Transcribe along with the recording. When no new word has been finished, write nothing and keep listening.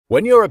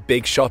When you're a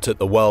big shot at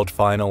the world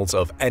finals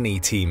of any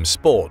team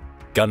sport,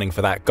 gunning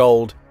for that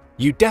gold,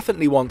 you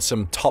definitely want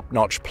some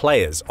top-notch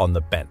players on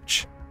the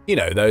bench. You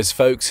know, those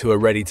folks who are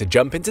ready to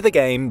jump into the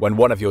game when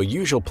one of your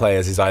usual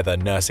players is either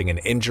nursing an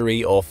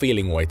injury or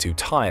feeling way too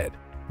tired.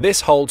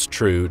 This holds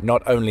true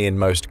not only in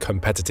most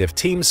competitive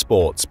team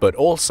sports but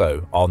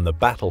also on the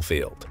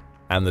battlefield.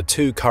 And the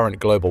two current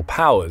global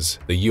powers,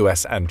 the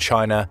US and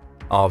China,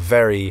 are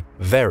very,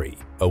 very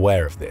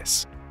aware of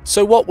this.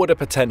 So what would a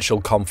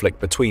potential conflict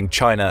between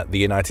China, the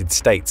United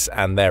States,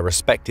 and their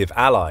respective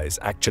allies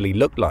actually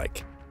look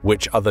like?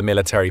 Which other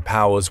military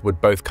powers would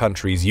both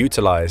countries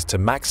utilize to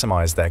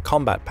maximize their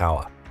combat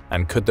power?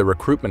 And could the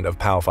recruitment of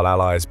powerful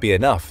allies be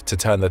enough to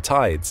turn the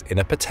tides in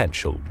a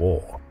potential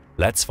war?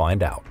 Let's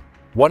find out.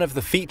 One of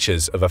the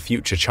features of a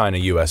future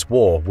China-US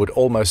war would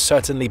almost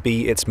certainly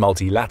be its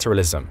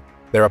multilateralism.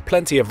 There are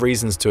plenty of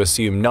reasons to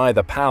assume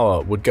neither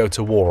power would go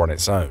to war on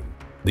its own.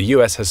 The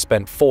US has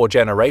spent 4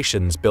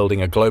 generations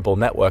building a global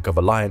network of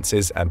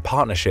alliances and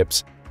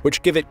partnerships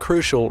which give it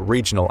crucial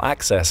regional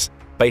access,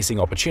 basing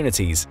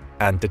opportunities,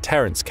 and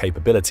deterrence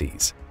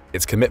capabilities.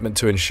 Its commitment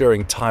to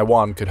ensuring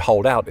Taiwan could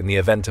hold out in the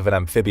event of an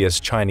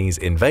amphibious Chinese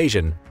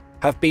invasion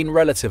have been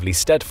relatively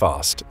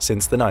steadfast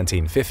since the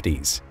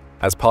 1950s.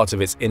 As part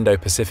of its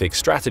Indo-Pacific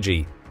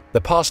strategy,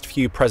 the past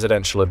few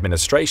presidential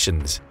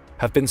administrations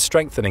have been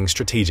strengthening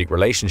strategic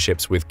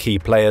relationships with key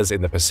players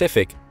in the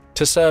Pacific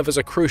to serve as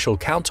a crucial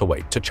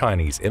counterweight to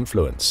Chinese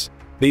influence.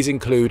 These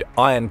include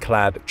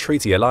ironclad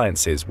treaty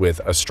alliances with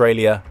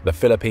Australia, the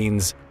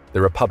Philippines, the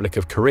Republic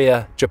of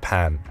Korea,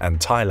 Japan, and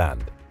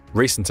Thailand.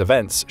 Recent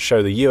events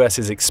show the US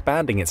is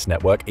expanding its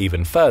network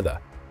even further,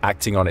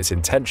 acting on its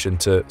intention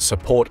to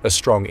support a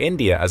strong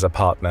India as a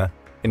partner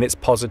in its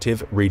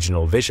positive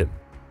regional vision.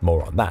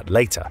 More on that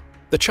later.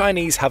 The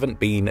Chinese haven't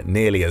been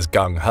nearly as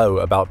gung-ho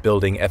about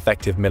building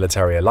effective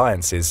military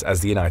alliances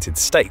as the United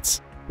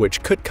States,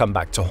 which could come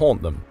back to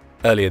haunt them.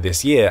 Earlier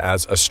this year,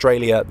 as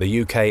Australia,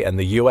 the UK, and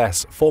the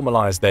US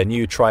formalized their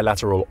new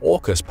trilateral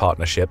AUKUS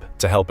partnership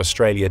to help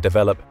Australia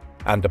develop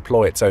and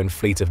deploy its own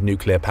fleet of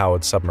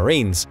nuclear-powered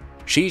submarines,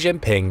 Xi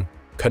Jinping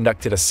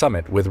conducted a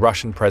summit with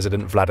Russian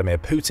President Vladimir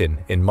Putin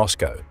in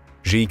Moscow.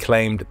 Xi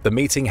claimed the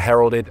meeting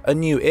heralded a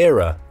new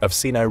era of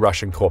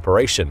Sino-Russian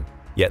cooperation,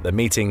 yet the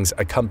meeting's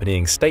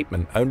accompanying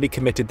statement only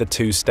committed the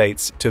two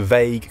states to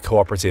vague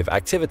cooperative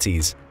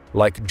activities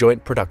like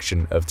joint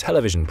production of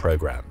television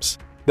programs.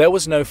 There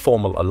was no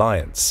formal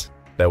alliance.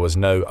 There was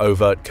no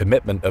overt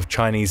commitment of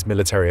Chinese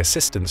military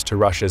assistance to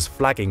Russia's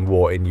flagging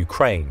war in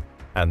Ukraine,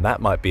 and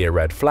that might be a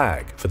red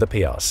flag for the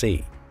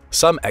PRC.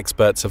 Some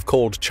experts have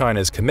called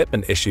China's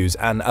commitment issues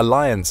an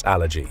alliance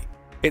allergy.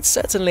 It's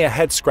certainly a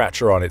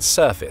head-scratcher on its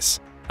surface.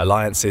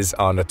 Alliances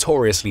are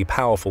notoriously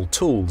powerful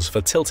tools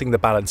for tilting the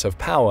balance of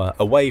power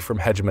away from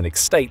hegemonic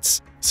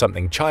states,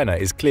 something China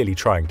is clearly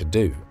trying to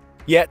do.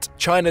 Yet,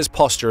 China's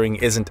posturing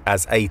isn't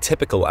as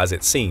atypical as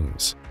it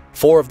seems.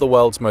 4 of the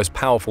world's most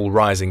powerful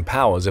rising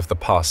powers of the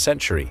past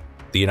century,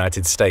 the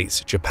United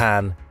States,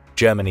 Japan,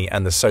 Germany,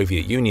 and the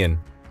Soviet Union,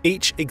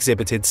 each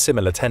exhibited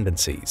similar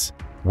tendencies.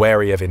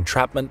 Wary of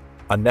entrapment,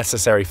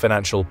 unnecessary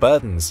financial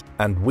burdens,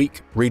 and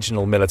weak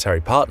regional military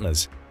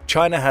partners,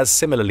 China has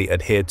similarly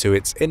adhered to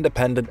its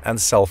independent and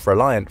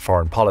self-reliant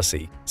foreign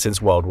policy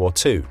since World War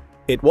II.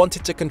 It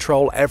wanted to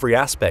control every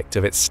aspect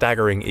of its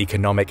staggering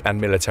economic and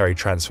military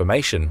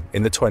transformation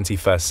in the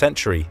 21st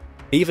century,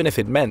 even if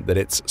it meant that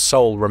its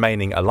sole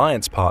remaining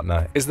alliance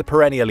partner is the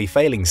perennially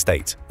failing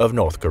state of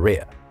North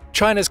Korea.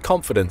 China's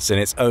confidence in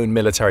its own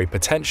military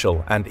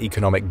potential and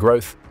economic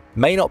growth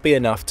may not be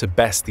enough to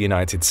best the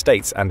United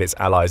States and its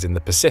allies in the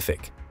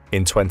Pacific.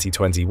 In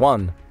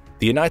 2021,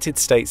 the United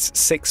States'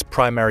 6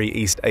 primary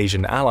East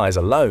Asian allies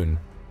alone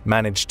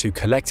managed to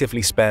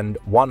collectively spend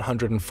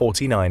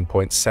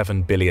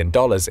 $149.7 billion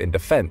in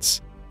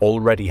defense,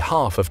 already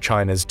half of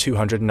China's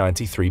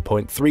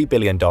 $293.3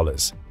 billion,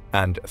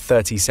 and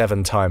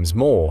 37 times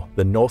more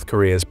than North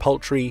Korea's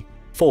paltry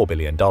 $4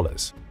 billion.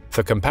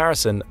 For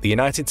comparison, the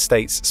United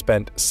States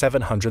spent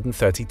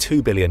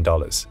 $732 billion,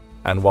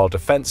 and while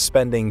defense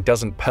spending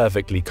doesn't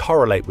perfectly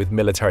correlate with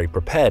military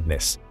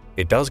preparedness,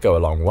 it does go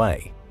a long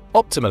way.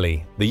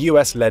 Optimally, the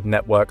US-led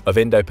network of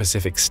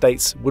Indo-Pacific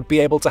states would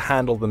be able to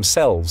handle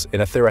themselves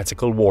in a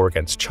theoretical war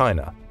against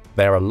China.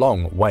 They're a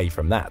long way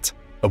from that.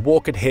 A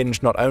war could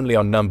hinge not only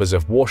on numbers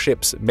of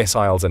warships,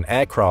 missiles, and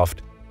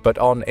aircraft, but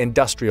on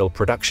industrial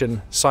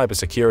production,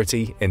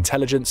 cybersecurity,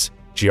 intelligence,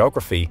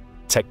 geography,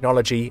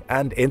 technology,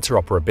 and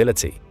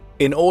interoperability.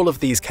 In all of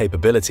these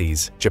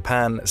capabilities,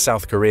 Japan,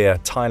 South Korea,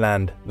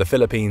 Thailand, the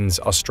Philippines,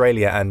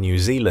 Australia, and New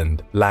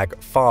Zealand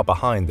lag far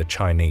behind the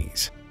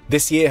Chinese.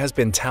 This year has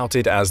been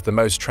touted as the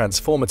most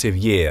transformative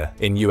year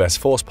in US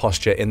force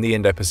posture in the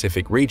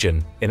Indo-Pacific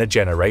region in a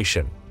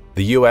generation.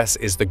 The US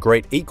is the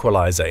great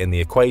equalizer in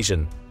the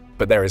equation,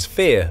 but there is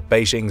fear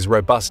Beijing's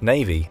robust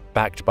navy,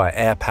 backed by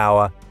air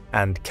power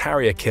and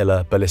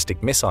carrier-killer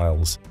ballistic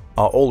missiles,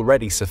 are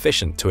already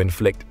sufficient to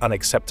inflict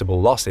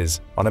unacceptable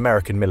losses on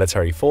American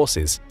military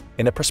forces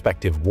in a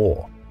prospective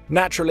war.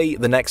 Naturally,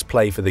 the next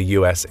play for the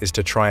US is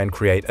to try and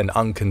create an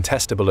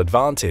uncontestable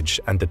advantage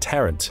and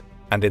deterrent,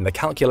 and in the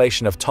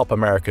calculation of top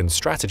American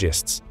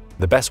strategists,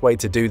 the best way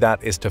to do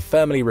that is to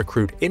firmly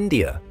recruit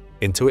India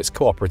into its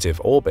cooperative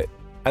orbit.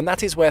 And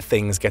that is where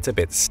things get a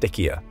bit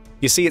stickier.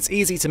 You see, it's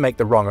easy to make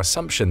the wrong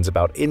assumptions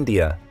about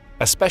India,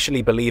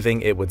 especially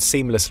believing it would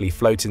seamlessly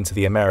float into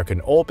the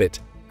American orbit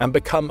and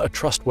become a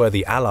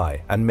trustworthy ally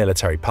and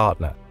military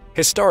partner.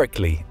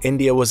 Historically,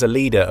 India was a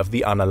leader of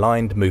the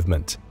unaligned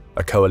movement,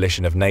 a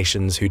coalition of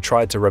nations who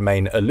tried to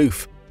remain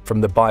aloof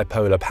from the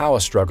bipolar power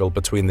struggle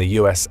between the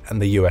US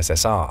and the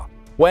USSR.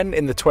 When,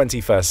 in the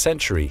 21st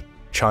century,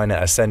 China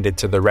ascended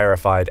to the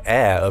rarefied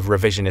air of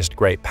revisionist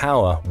great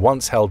power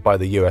once held by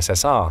the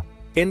USSR,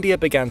 India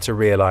began to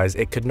realize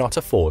it could not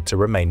afford to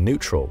remain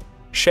neutral.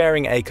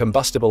 Sharing a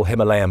combustible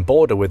Himalayan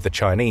border with the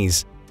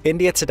Chinese,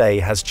 India today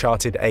has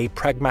charted a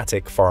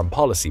pragmatic foreign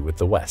policy with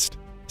the West,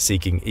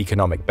 seeking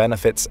economic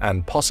benefits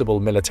and possible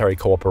military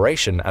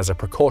cooperation as a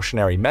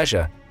precautionary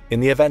measure in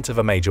the event of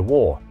a major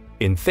war.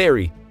 In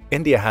theory,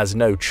 India has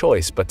no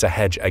choice but to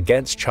hedge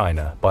against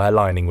China by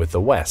aligning with the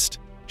West.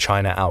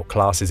 China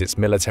outclasses its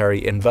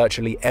military in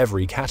virtually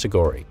every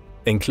category,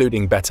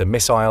 including better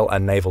missile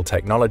and naval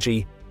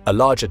technology, a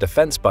larger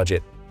defense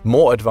budget,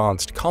 more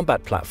advanced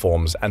combat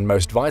platforms, and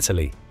most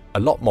vitally, a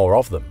lot more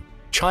of them.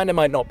 China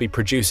might not be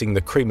producing the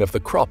cream of the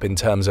crop in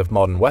terms of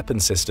modern weapon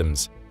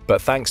systems,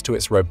 but thanks to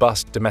its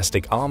robust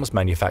domestic arms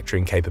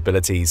manufacturing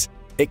capabilities,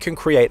 it can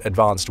create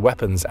advanced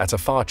weapons at a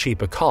far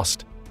cheaper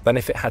cost than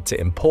if it had to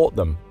import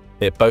them.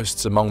 It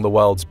boasts among the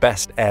world's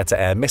best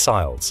air-to-air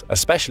missiles,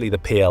 especially the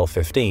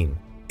PL-15.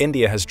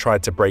 India has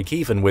tried to break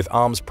even with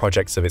arms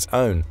projects of its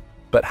own,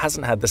 but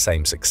hasn't had the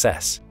same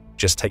success.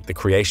 Just take the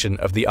creation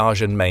of the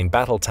Arjun main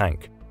battle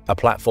tank, a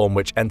platform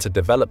which entered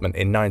development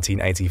in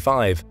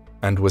 1985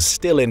 and was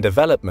still in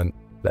development,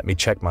 let me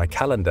check my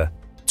calendar,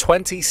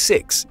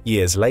 26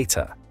 years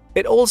later.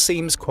 It all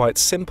seems quite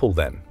simple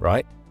then,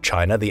 right?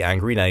 China the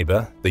angry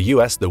neighbor, the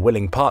US the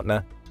willing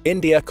partner,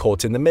 India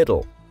caught in the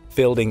middle,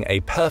 fielding a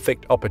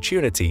perfect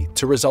opportunity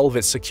to resolve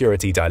its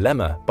security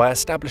dilemma by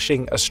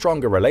establishing a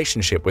stronger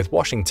relationship with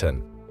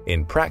Washington.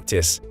 In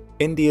practice,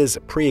 India's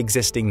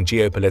pre-existing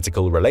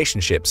geopolitical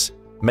relationships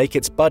make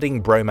its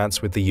budding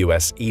bromance with the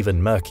US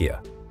even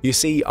murkier. You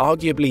see,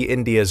 arguably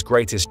India's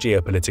greatest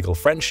geopolitical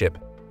friendship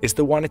is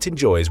the one it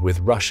enjoys with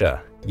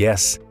Russia.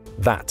 Yes,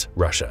 that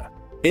Russia.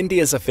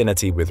 India's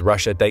affinity with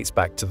Russia dates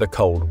back to the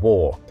Cold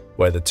War,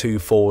 where the two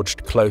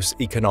forged close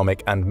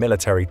economic and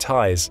military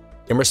ties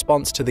in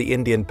response to the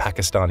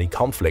Indian-Pakistani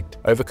conflict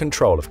over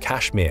control of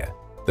Kashmir.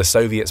 The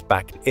Soviets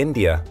backed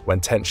India when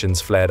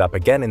tensions flared up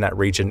again in that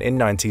region in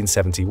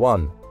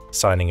 1971,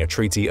 signing a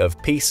treaty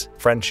of peace,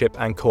 friendship,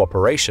 and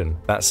cooperation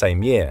that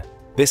same year.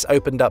 This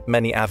opened up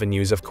many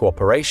avenues of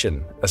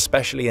cooperation,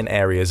 especially in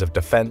areas of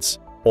defense,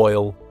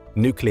 oil,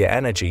 nuclear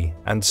energy,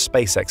 and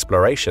space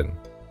exploration.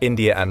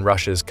 India and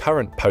Russia's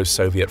current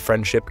post-Soviet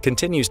friendship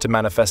continues to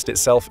manifest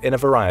itself in a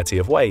variety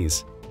of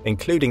ways,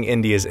 including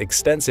India's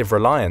extensive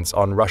reliance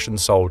on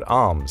Russian-sold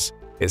arms,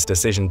 its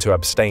decision to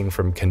abstain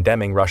from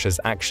condemning Russia's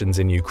actions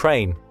in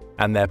Ukraine,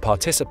 and their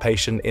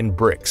participation in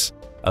BRICS,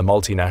 a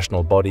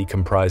multinational body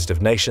comprised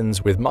of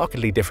nations with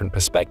markedly different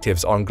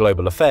perspectives on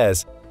global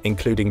affairs,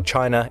 including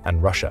China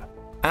and Russia.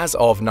 As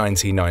of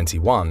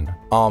 1991,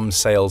 arms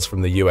sales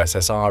from the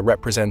USSR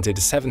represented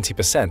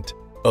 70%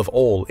 of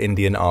all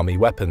Indian Army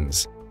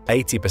weapons,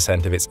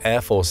 80% of its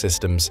Air Force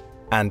systems,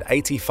 and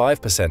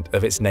 85%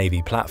 of its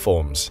Navy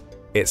platforms.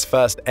 Its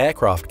first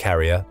aircraft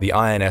carrier, the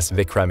INS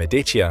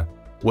Vikramaditya,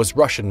 was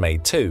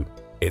Russian-made too.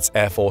 Its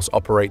Air Force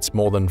operates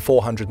more than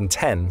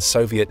 410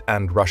 Soviet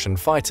and Russian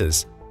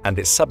fighters, and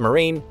its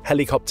submarine,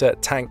 helicopter,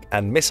 tank,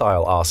 and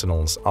missile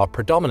arsenals are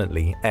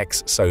predominantly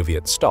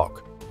ex-Soviet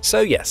stock.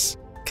 So yes,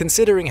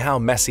 considering how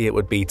messy it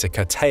would be to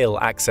curtail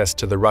access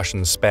to the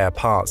Russian spare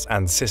parts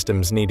and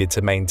systems needed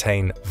to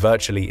maintain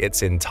virtually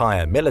its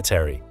entire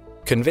military,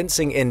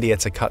 convincing India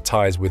to cut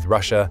ties with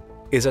Russia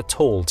is a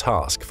tall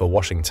task for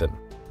Washington,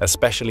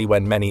 especially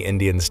when many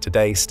Indians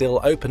today still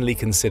openly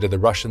consider the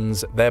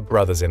Russians their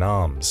brothers in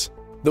arms.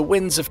 The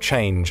winds of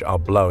change are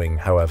blowing,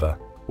 however.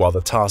 While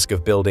the task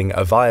of building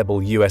a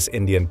viable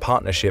US-Indian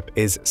partnership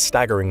is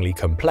staggeringly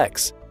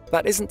complex,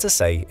 that isn't to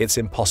say it's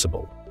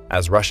impossible.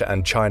 As Russia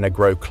and China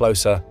grow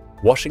closer,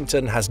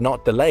 Washington has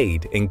not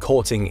delayed in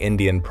courting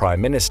Indian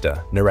Prime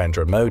Minister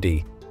Narendra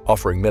Modi,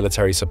 offering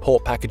military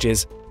support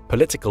packages,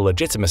 political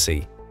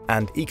legitimacy,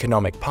 and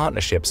economic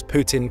partnerships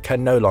Putin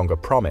can no longer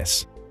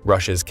promise.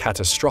 Russia's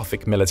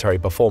catastrophic military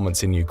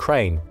performance in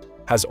Ukraine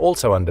has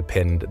also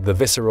underpinned the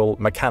visceral,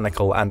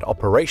 mechanical, and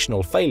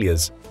operational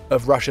failures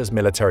of Russia's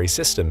military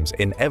systems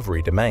in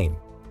every domain.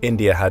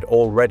 India had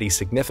already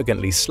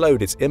significantly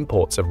slowed its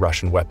imports of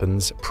Russian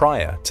weapons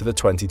prior to the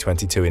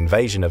 2022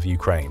 invasion of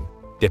Ukraine,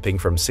 dipping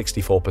from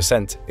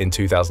 64% in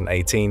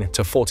 2018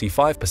 to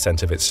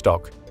 45% of its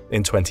stock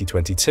in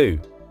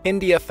 2022.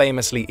 India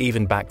famously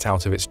even backed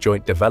out of its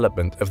joint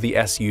development of the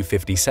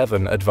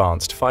Su-57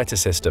 advanced fighter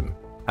system,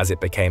 as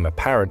it became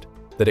apparent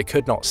that it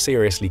could not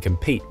seriously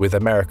compete with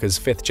America's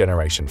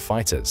fifth-generation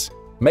fighters.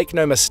 Make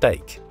no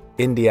mistake,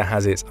 India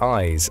has its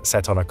eyes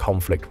set on a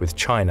conflict with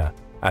China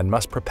and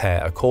must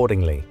prepare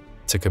accordingly.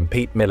 To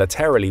compete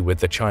militarily with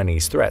the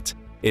Chinese threat,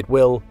 it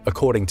will,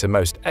 according to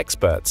most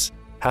experts,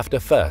 have to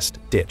first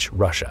ditch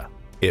Russia.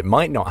 It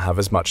might not have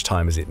as much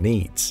time as it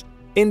needs.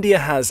 India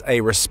has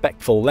a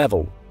respectful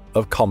level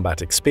of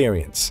combat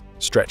experience,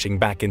 stretching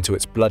back into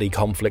its bloody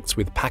conflicts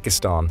with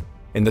Pakistan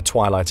in the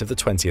twilight of the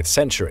 20th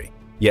century.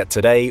 Yet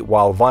today,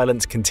 while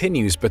violence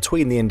continues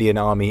between the Indian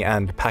Army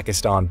and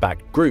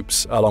Pakistan-backed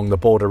groups along the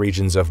border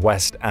regions of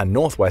West and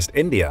Northwest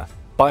India,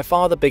 by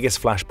far the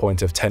biggest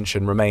flashpoint of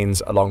tension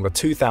remains along the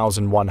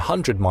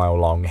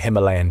 2,100-mile-long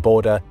Himalayan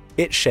border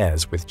it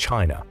shares with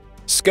China.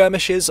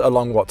 Skirmishes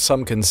along what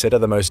some consider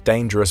the most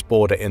dangerous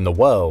border in the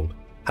world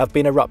have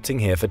been erupting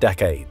here for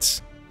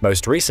decades.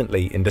 Most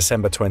recently, in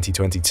December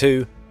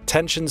 2022,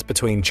 tensions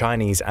between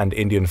Chinese and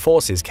Indian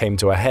forces came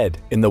to a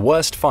head in the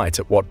worst fight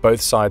at what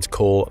both sides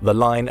call the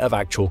Line of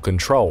Actual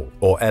Control,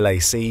 or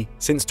LAC,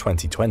 since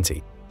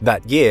 2020.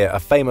 That year, a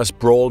famous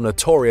brawl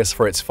notorious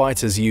for its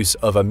fighters' use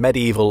of a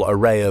medieval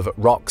array of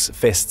rocks,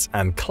 fists,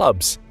 and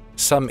clubs,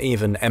 some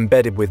even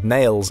embedded with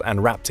nails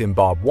and wrapped in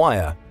barbed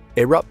wire,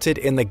 erupted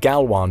in the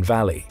Galwan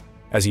Valley.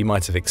 As you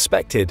might have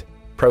expected,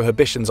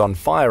 prohibitions on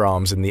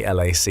firearms in the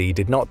LAC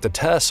did not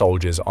deter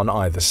soldiers on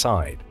either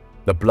side.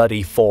 The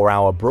bloody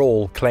 4-hour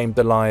brawl claimed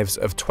the lives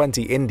of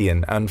 20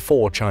 Indian and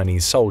 4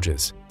 Chinese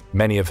soldiers,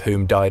 many of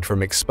whom died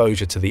from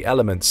exposure to the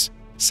elements,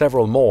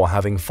 several more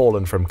having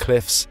fallen from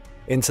cliffs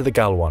into the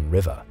Galwan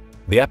River.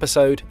 The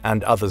episode,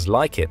 and others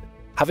like it,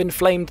 have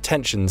inflamed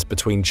tensions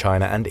between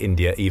China and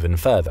India even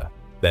further.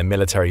 Their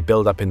military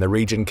buildup in the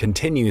region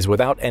continues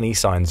without any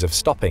signs of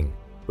stopping,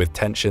 with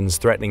tensions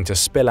threatening to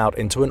spill out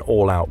into an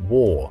all-out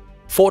war.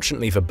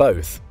 Fortunately for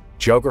both,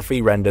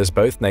 geography renders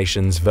both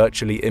nations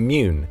virtually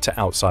immune to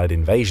outside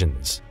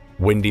invasions.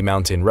 Windy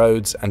mountain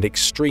roads and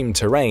extreme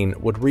terrain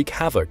would wreak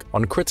havoc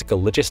on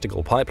critical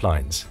logistical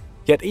pipelines.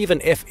 Yet even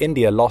if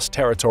India lost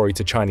territory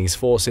to Chinese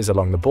forces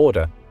along the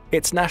border,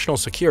 its national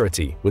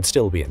security would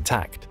still be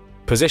intact.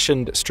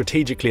 Positioned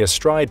strategically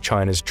astride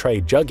China's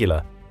trade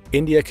jugular,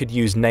 India could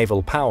use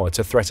naval power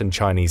to threaten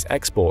Chinese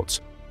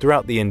exports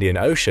throughout the Indian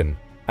Ocean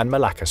and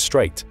Malacca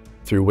Strait,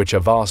 through which a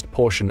vast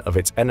portion of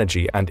its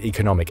energy and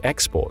economic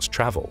exports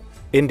travel.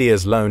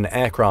 India's lone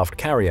aircraft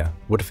carrier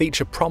would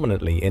feature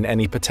prominently in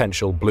any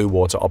potential blue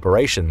water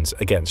operations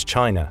against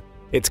China.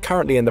 It's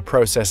currently in the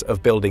process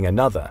of building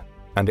another,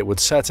 and it would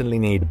certainly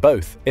need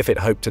both if it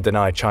hoped to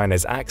deny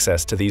China's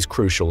access to these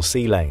crucial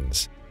sea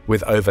lanes.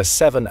 With over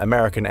 7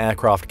 American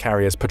aircraft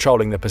carriers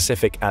patrolling the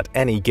Pacific at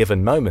any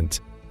given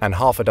moment, and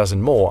half a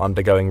dozen more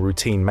undergoing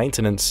routine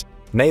maintenance,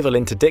 naval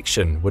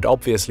interdiction would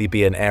obviously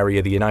be an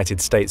area the United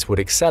States would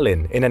excel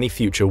in any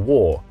future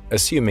war,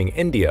 assuming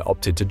India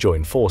opted to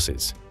join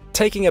forces.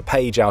 Taking a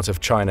page out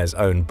of China's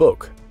own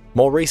book,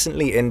 more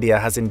recently India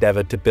has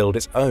endeavored to build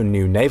its own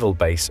new naval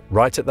base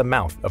right at the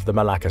mouth of the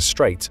Malacca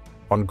Strait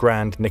on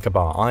Grand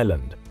Nicobar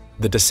Island.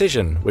 The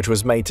decision, which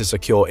was made to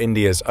secure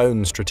India's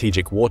own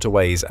strategic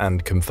waterways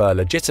and confer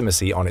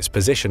legitimacy on its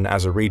position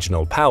as a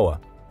regional power,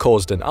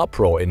 caused an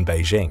uproar in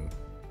Beijing.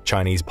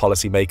 Chinese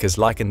policymakers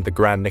likened the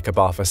Grand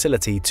Nicobar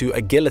facility to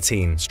a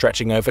guillotine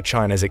stretching over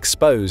China's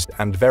exposed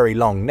and very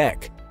long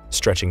neck,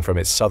 stretching from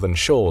its southern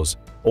shores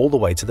all the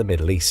way to the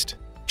Middle East.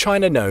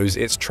 China knows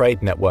its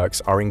trade networks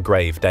are in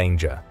grave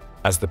danger.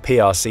 As the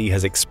PRC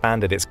has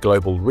expanded its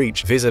global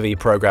reach vis-à-vis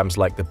programs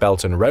like the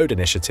Belt and Road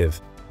Initiative,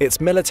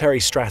 its military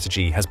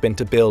strategy has been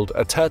to build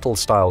a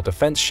turtle-style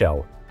defense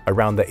shell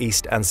around the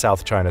East and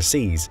South China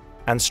Seas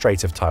and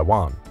Strait of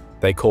Taiwan.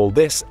 They call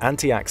this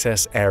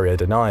Anti-Access Area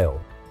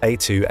Denial,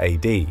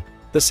 A2AD.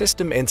 The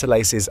system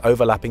interlaces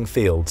overlapping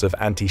fields of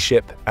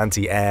anti-ship,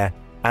 anti-air,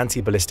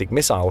 anti-ballistic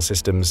missile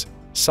systems,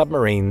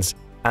 submarines,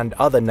 and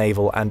other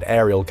naval and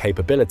aerial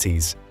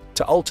capabilities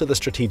to alter the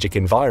strategic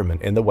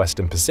environment in the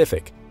Western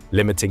Pacific,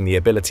 limiting the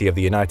ability of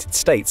the United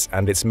States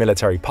and its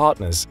military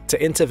partners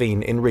to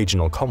intervene in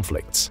regional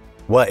conflicts.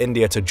 Were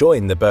India to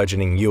join the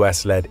burgeoning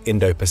US-led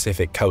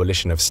Indo-Pacific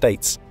coalition of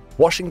states,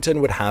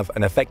 Washington would have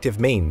an effective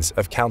means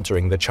of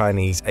countering the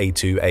Chinese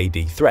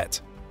A2AD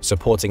threat,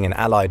 supporting an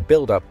allied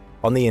buildup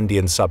on the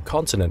Indian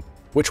subcontinent,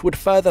 which would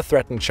further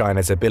threaten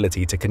China's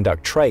ability to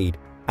conduct trade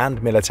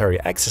and military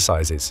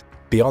exercises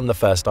beyond the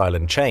First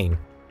Island chain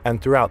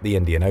and throughout the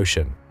Indian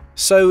Ocean.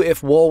 So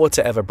if war were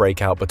to ever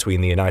break out between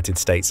the United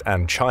States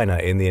and China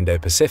in the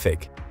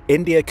Indo-Pacific,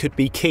 India could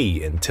be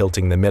key in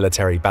tilting the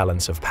military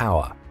balance of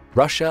power.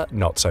 Russia,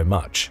 not so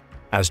much.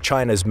 As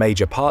China's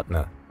major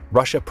partner,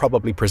 Russia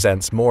probably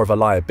presents more of a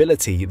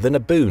liability than a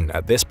boon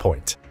at this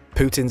point.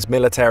 Putin's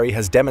military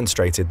has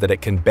demonstrated that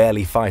it can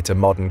barely fight a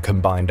modern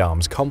combined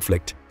arms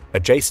conflict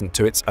adjacent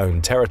to its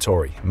own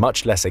territory,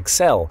 much less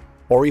excel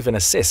or even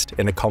assist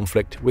in a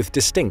conflict with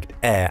distinct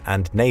air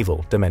and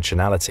naval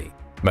dimensionality.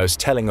 Most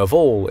telling of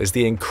all is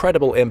the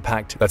incredible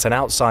impact that an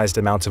outsized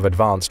amount of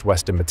advanced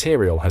Western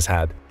material has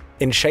had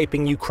in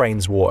shaping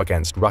Ukraine's war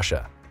against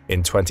Russia.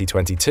 In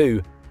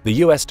 2022, the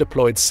US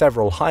deployed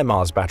several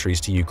HIMARS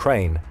batteries to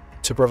Ukraine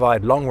to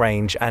provide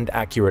long-range and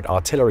accurate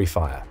artillery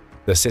fire,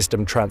 The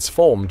system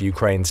transformed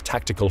Ukraine's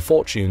tactical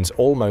fortunes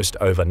almost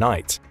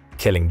overnight,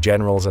 killing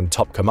generals and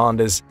top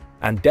commanders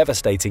and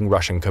devastating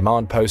Russian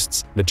command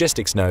posts,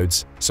 logistics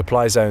nodes,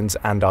 supply zones,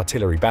 and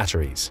artillery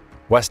batteries.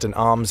 Western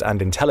arms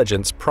and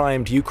intelligence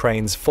primed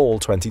Ukraine's fall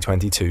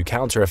 2022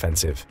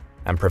 counteroffensive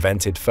and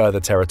prevented further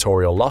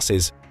territorial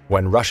losses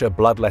when Russia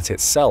bloodlet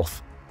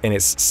itself in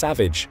its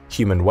savage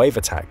human wave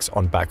attacks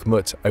on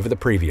Bakhmut over the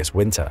previous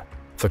winter.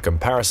 For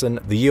comparison,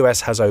 the US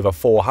has over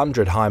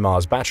 400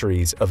 HIMARS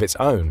batteries of its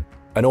own,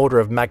 an order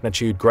of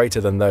magnitude greater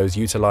than those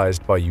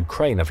utilized by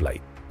Ukraine of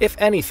late. If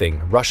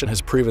anything, Russia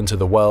has proven to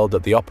the world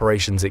that the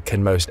operations it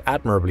can most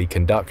admirably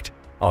conduct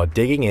are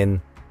digging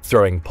in,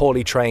 throwing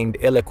poorly trained,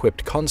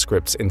 ill-equipped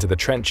conscripts into the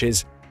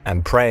trenches,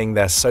 and praying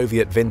their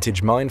Soviet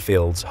vintage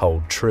minefields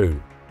hold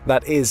true.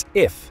 That is,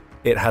 if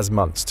it has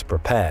months to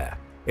prepare.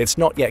 It's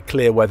not yet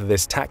clear whether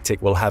this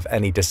tactic will have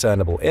any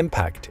discernible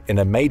impact in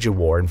a major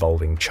war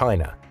involving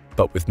China.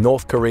 But with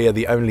North Korea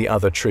the only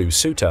other true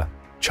suitor,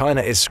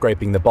 China is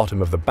scraping the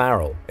bottom of the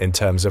barrel in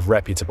terms of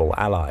reputable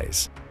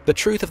allies. The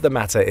truth of the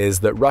matter is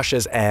that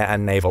Russia's air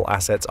and naval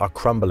assets are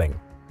crumbling,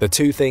 the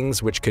two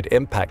things which could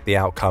impact the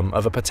outcome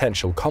of a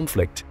potential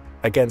conflict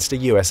against a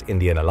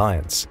US-Indian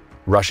alliance.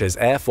 Russia's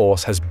air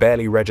force has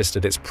barely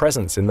registered its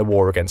presence in the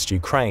war against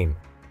Ukraine,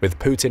 with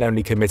Putin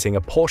only committing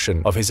a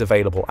portion of his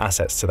available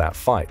assets to that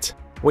fight.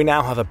 We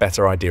now have a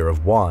better idea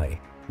of why.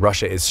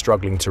 Russia is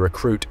struggling to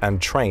recruit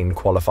and train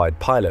qualified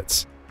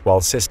pilots. While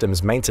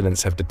systems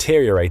maintenance have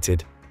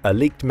deteriorated, a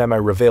leaked memo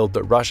revealed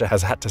that Russia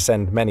has had to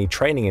send many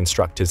training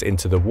instructors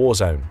into the war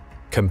zone,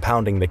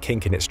 compounding the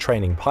kink in its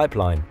training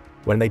pipeline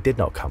when they did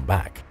not come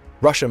back.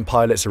 Russian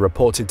pilots are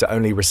reported to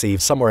only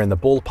receive somewhere in the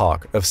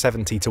ballpark of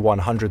 70 to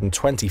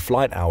 120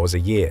 flight hours a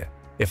year.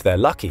 If they're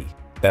lucky,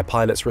 their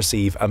pilots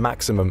receive a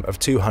maximum of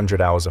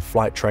 200 hours of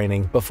flight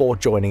training before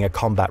joining a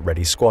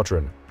combat-ready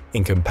squadron.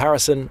 In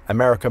comparison,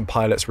 American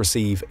pilots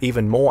receive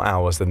even more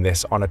hours than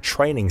this on a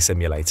training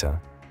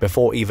simulator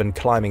before even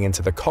climbing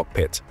into the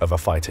cockpit of a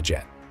fighter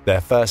jet.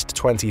 Their first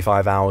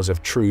 25 hours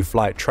of true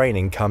flight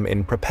training come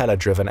in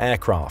propeller-driven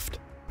aircraft.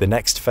 The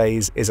next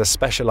phase is a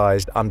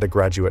specialized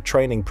undergraduate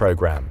training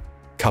program,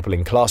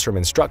 coupling classroom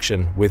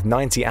instruction with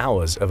 90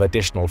 hours of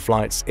additional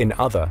flights in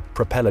other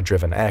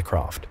propeller-driven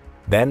aircraft.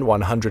 Then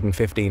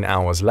 115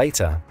 hours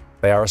later,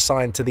 they are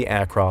assigned to the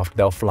aircraft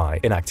they'll fly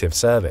in active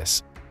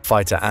service.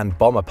 Fighter and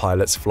bomber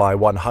pilots fly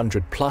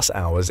 100+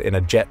 hours in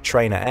a jet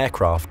trainer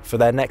aircraft for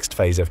their next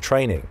phase of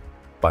training.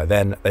 By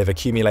then, they've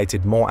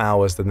accumulated more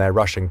hours than their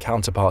Russian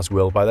counterparts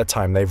will by the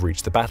time they've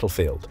reached the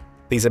battlefield.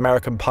 These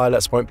American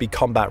pilots won't be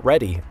combat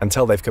ready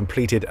until they've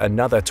completed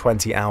another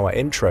 20-hour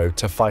intro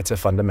to fighter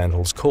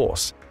fundamentals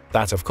course.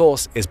 That, of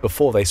course, is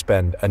before they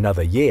spend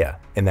another year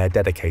in their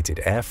dedicated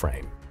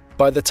airframe.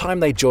 By the time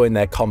they join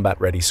their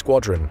combat-ready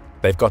squadron,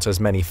 they've got as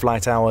many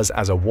flight hours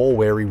as a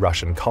war-weary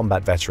Russian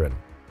combat veteran.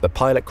 The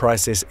pilot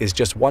crisis is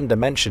just one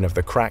dimension of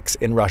the cracks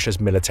in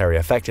Russia's military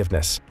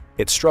effectiveness.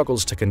 It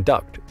struggles to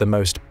conduct the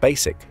most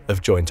basic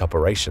of joint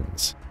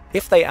operations.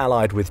 If they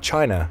allied with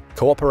China,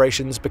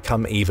 cooperations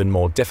become even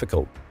more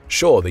difficult.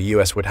 Sure, the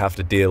US would have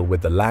to deal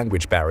with the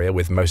language barrier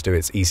with most of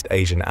its East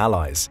Asian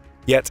allies,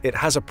 yet it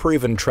has a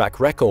proven track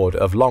record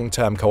of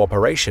long-term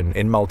cooperation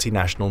in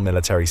multinational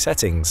military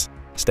settings,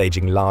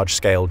 staging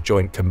large-scale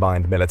joint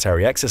combined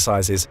military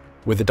exercises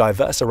with a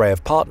diverse array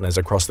of partners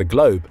across the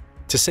globe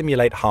to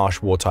simulate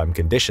harsh wartime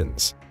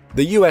conditions.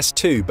 The US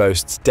too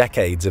boasts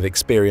decades of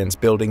experience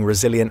building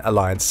resilient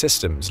alliance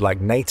systems like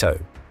NATO,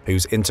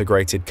 whose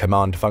integrated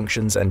command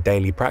functions and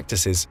daily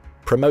practices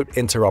promote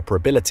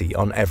interoperability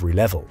on every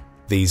level.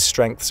 These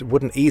strengths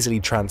wouldn't easily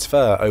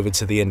transfer over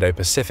to the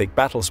Indo-Pacific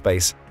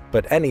battlespace,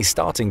 but any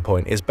starting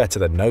point is better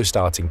than no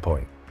starting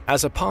point.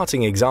 As a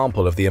parting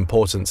example of the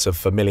importance of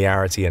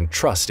familiarity and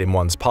trust in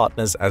one's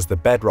partners as the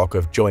bedrock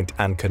of joint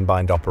and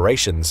combined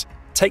operations,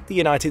 take the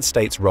United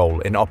States'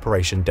 role in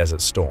Operation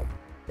Desert Storm.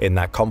 In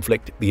that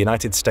conflict, the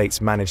United States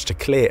managed to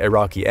clear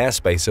Iraqi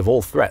airspace of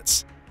all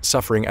threats,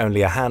 suffering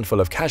only a handful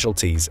of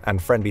casualties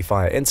and friendly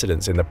fire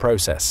incidents in the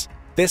process.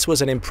 This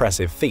was an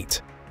impressive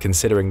feat,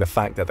 considering the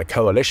fact that the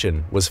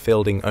coalition was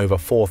fielding over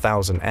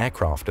 4,000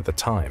 aircraft at the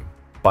time.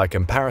 By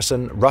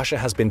comparison, Russia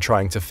has been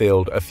trying to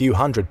field a few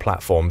hundred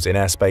platforms in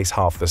airspace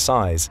half the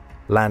size,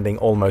 landing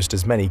almost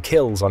as many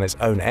kills on its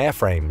own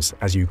airframes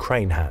as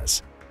Ukraine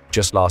has.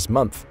 Just last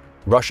month,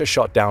 Russia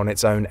shot down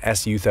its own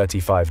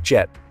Su-35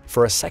 jet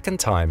for a second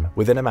time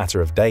within a matter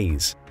of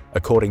days.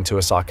 According to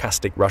a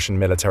sarcastic Russian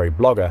military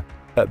blogger,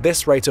 at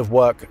this rate of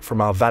work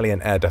from our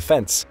valiant air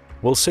defense,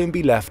 we'll soon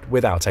be left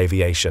without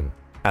aviation.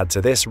 Add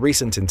to this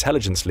recent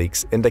intelligence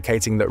leaks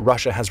indicating that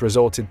Russia has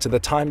resorted to the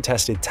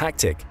time-tested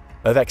tactic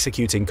of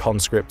executing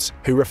conscripts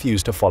who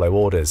refuse to follow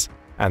orders,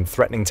 and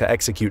threatening to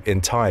execute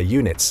entire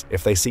units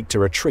if they seek to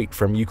retreat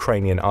from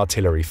Ukrainian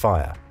artillery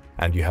fire.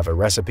 And you have a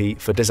recipe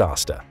for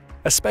disaster,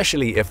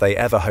 especially if they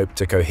ever hope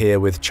to cohere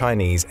with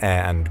Chinese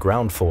air and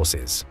ground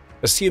forces.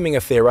 Assuming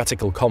a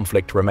theoretical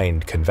conflict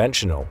remained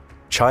conventional,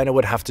 China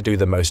would have to do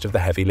the most of the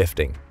heavy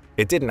lifting.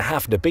 It didn't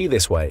have to be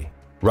this way.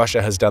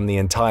 Russia has done the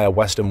entire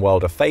Western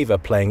world a favor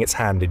playing its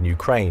hand in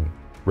Ukraine,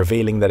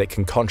 revealing that it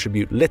can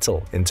contribute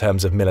little in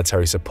terms of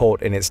military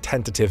support in its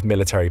tentative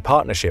military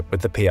partnership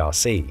with the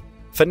PRC.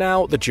 For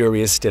now, the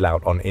jury is still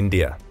out on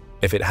India.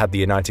 If it had the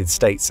United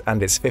States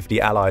and its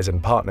 50 allies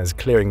and partners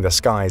clearing the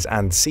skies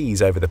and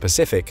seas over the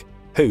Pacific,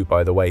 who,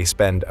 by the way,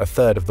 spend a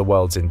third of the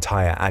world's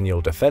entire annual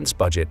defense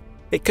budget,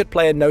 it could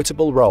play a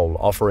notable role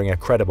offering a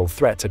credible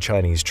threat to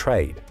Chinese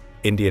trade.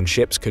 Indian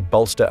ships could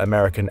bolster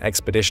American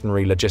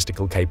expeditionary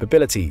logistical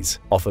capabilities,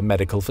 offer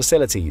medical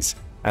facilities,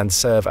 and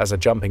serve as a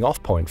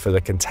jumping-off point for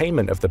the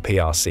containment of the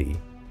PRC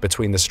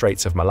between the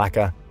Straits of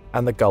Malacca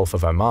and the Gulf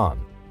of Oman.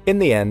 In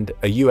the end,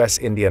 a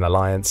US-Indian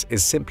alliance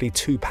is simply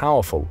too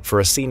powerful for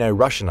a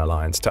Sino-Russian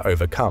alliance to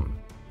overcome.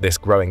 This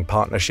growing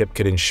partnership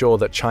could ensure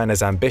that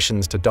China's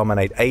ambitions to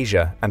dominate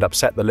Asia and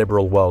upset the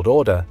liberal world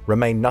order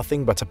remain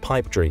nothing but a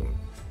pipe dream.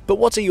 But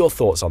what are your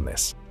thoughts on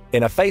this?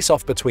 In a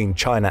face-off between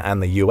China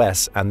and the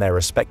US and their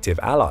respective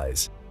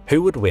allies,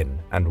 who would win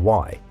and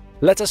why?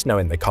 Let us know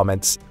in the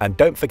comments, and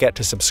don't forget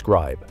to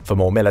subscribe for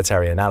more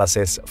military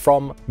analysis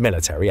from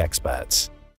military experts.